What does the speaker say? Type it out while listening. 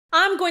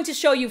I'm going to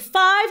show you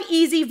 5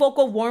 easy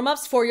vocal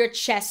warm-ups for your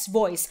chest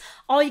voice.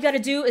 All you gotta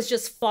do is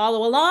just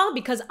follow along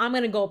because I'm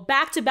gonna go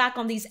back to back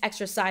on these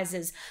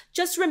exercises.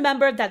 Just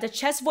remember that the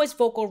chest voice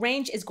vocal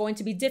range is going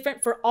to be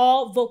different for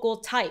all vocal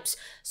types.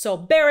 So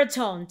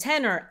baritone,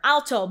 tenor,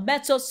 alto,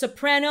 mezzo,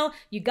 soprano,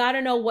 you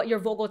gotta know what your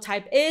vocal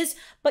type is,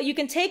 but you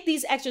can take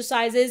these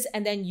exercises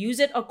and then use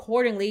it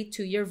accordingly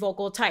to your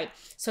vocal type.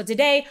 So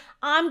today,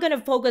 I'm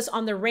gonna focus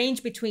on the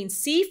range between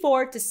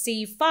C4 to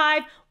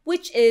C5,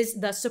 which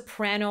is the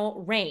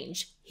soprano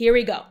range. Here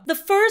we go. The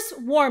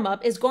first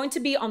warm-up is going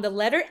to be on the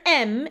letter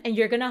M, and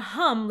you're gonna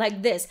hum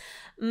like this.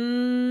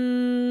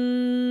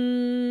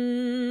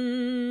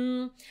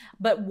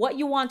 But what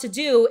you want to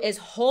do is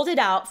hold it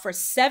out for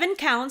 7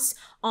 counts.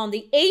 On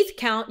the 8th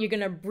count, you're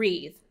gonna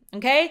breathe.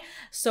 Okay,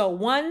 so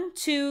 1,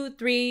 2,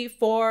 3,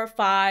 4,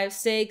 5,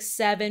 6,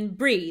 7,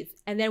 breathe.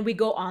 And then we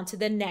go on to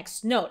the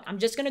next note. I'm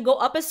just gonna go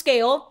up a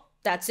scale.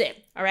 That's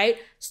it, all right?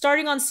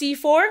 Starting on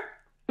C4,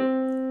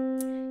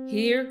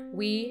 here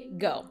we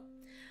go.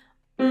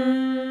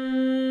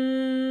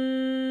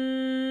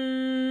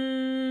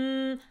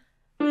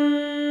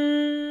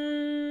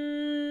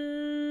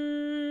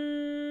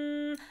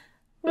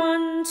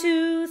 1,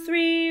 2,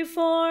 3,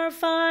 4,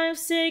 5,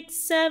 6,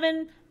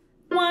 7.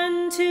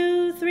 1,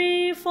 2,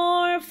 3,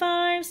 4,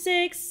 5,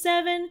 6,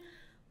 7.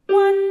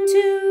 1,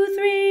 2,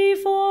 3,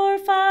 4,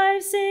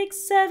 5, 6,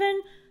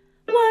 7.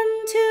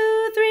 1,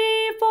 2,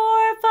 3,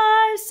 4,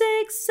 5,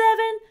 6,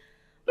 7.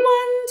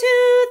 1,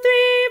 2,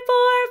 3,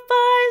 4,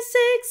 5,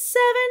 6,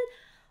 7.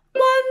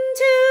 1,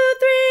 2,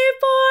 3,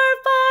 4,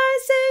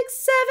 5, 6,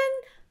 7.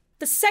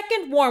 The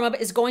second warm-up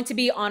is going to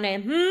be on a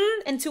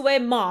into a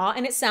ma,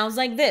 and it sounds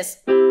like this.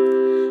 Ma.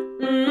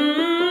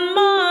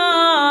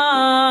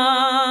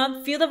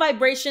 Feel the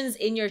vibrations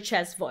in your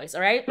chest voice,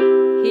 all right?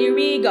 Here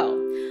we go.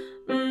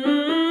 Ma.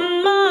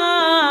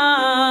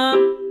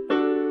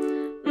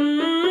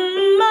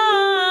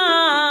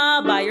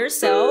 Ma. By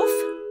yourself.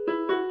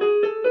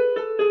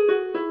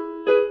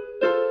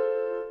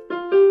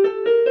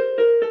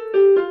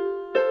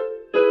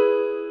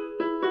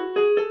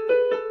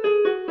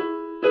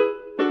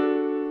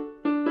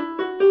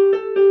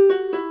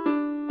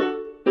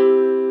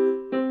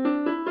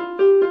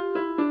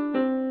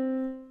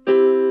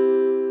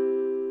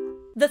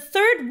 The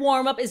third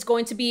warm-up is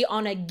going to be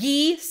on a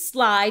gi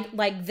slide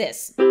like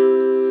this.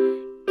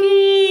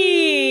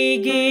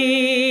 Gi,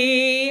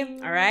 gi.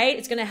 All right,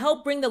 it's gonna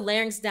help bring the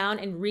larynx down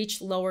and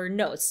reach lower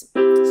notes.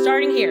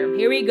 Starting here,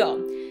 here we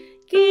go.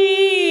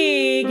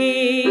 Gi,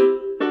 gi.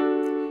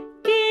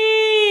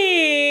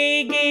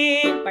 Gi,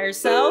 gi. By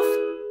yourself.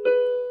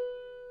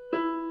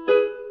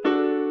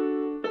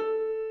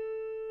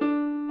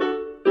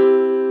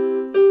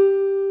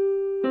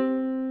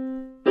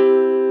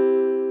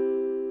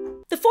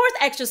 The fourth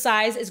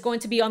exercise is going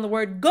to be on the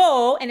word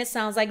go, and it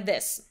sounds like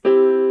this. Go,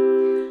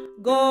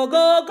 go,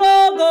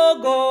 go, go,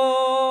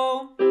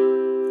 go.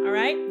 All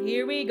right,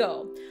 here we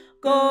go.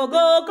 Go,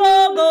 go,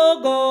 go, go,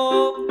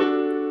 go.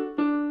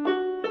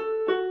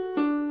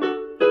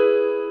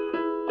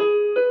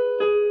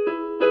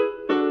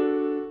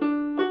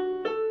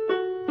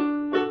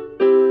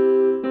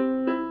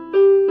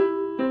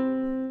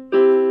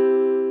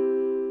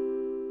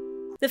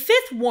 The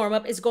fifth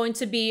warm-up is going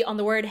to be on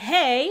the word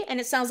hey, and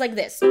it sounds like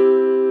this. Hey,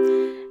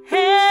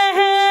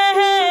 hey,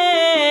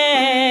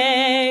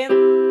 hey.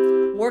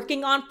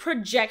 Working on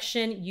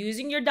projection,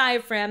 using your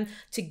diaphragm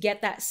to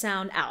get that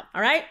sound out,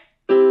 all right?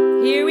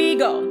 Here we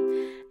go.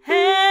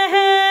 Hey,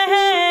 hey,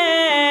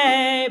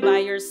 hey, by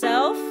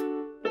yourself.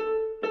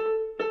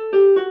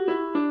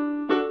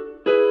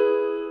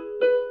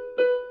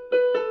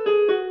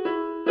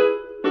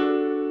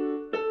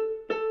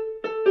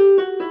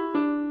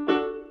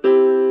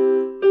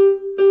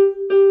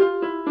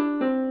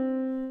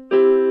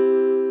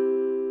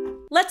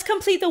 Let's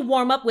complete the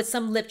warm-up with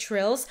some lip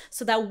trills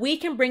so that we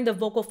can bring the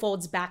vocal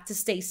folds back to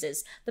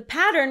stasis. The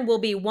pattern will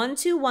be 1,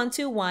 2, 1,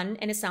 2, 1,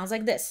 and it sounds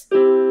like this. All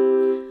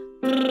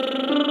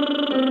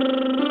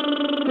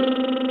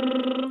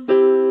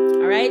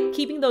right,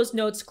 keeping those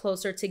notes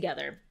closer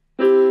together.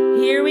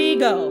 Here we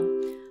go.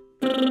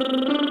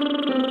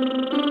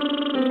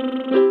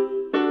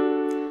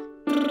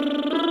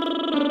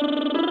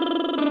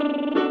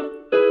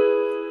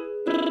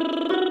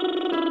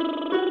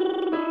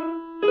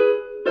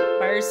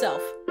 By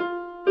yourself.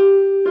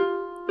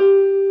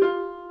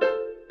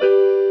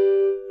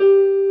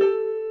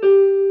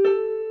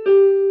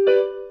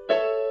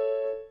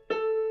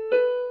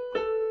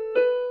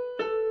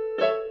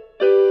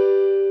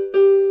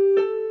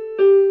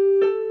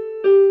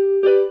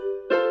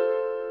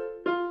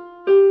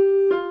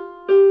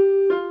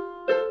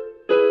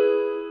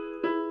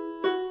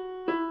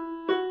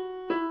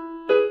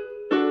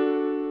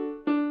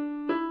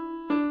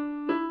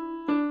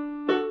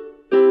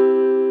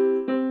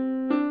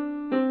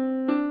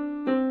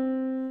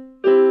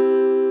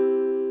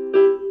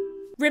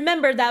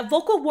 Remember that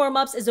vocal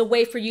warm-ups is a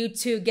way for you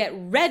to get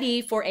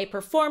ready for a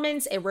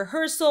performance, a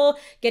rehearsal,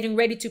 getting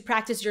ready to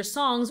practice your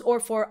songs, or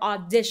for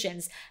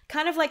auditions.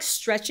 Kind of like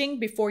stretching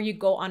before you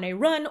go on a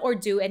run or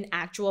do an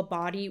actual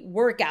body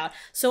workout.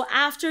 So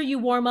after you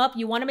warm up,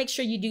 you want to make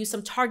sure you do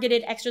some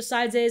targeted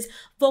exercises,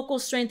 vocal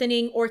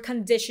strengthening, or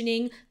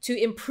conditioning to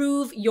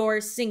improve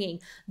your singing.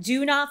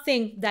 Do not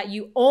think that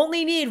you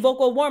only need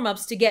vocal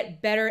warm-ups to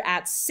get better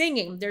at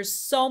singing. There's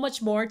so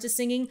much more to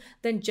singing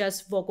than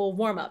just vocal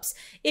warm-ups.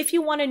 If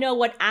you want to know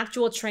what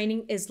actual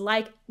training is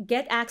like,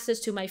 get access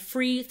to my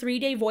free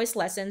 3-day voice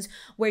lessons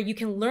where you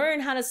can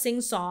learn how to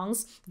sing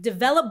songs,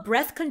 develop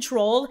breath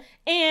control,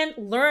 and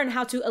learn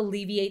how to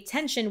alleviate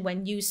tension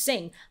when you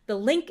sing. The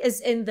link is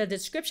in the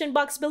description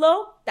box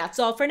below. That's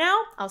all for now.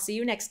 I'll see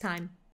you next time.